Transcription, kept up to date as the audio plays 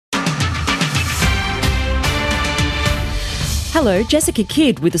Hello, Jessica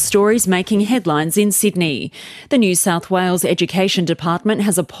Kidd with the stories making headlines in Sydney. The New South Wales Education Department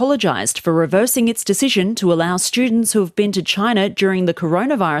has apologised for reversing its decision to allow students who have been to China during the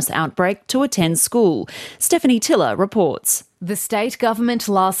coronavirus outbreak to attend school. Stephanie Tiller reports. The state government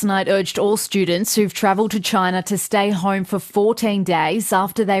last night urged all students who've travelled to China to stay home for 14 days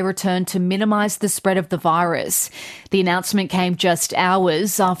after they returned to minimise the spread of the virus. The announcement came just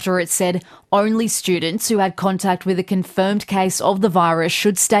hours after it said only students who had contact with a confirmed case of the virus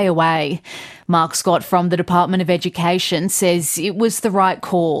should stay away. Mark Scott from the Department of Education says it was the right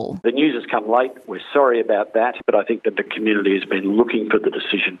call. The news has come late. We're sorry about that, but I think that the community has been looking for the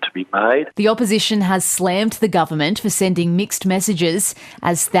decision to be made. The opposition has slammed the government for sending mixed messages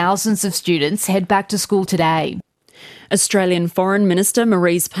as thousands of students head back to school today. Australian Foreign Minister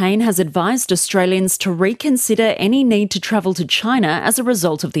Marise Payne has advised Australians to reconsider any need to travel to China as a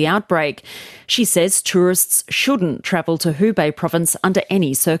result of the outbreak. She says tourists shouldn't travel to Hubei province under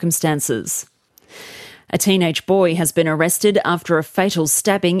any circumstances. A teenage boy has been arrested after a fatal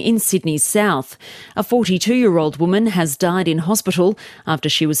stabbing in Sydney's south. A 42-year-old woman has died in hospital after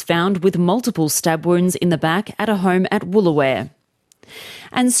she was found with multiple stab wounds in the back at a home at Woolooware.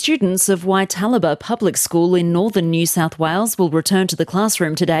 And students of Waitalaba Public School in northern New South Wales will return to the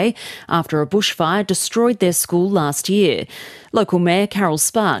classroom today after a bushfire destroyed their school last year. Local Mayor Carol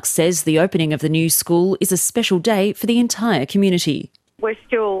Sparks says the opening of the new school is a special day for the entire community. We're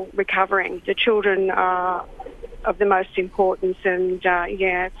still recovering. The children are of the most importance and,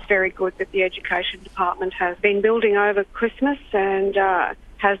 it's very good that the Education Department has been building over Christmas and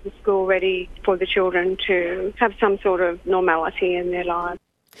has the school ready for the children to have some sort of normality in their lives.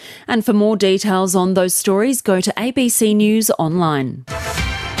 And for more details on those stories, go to ABC News Online.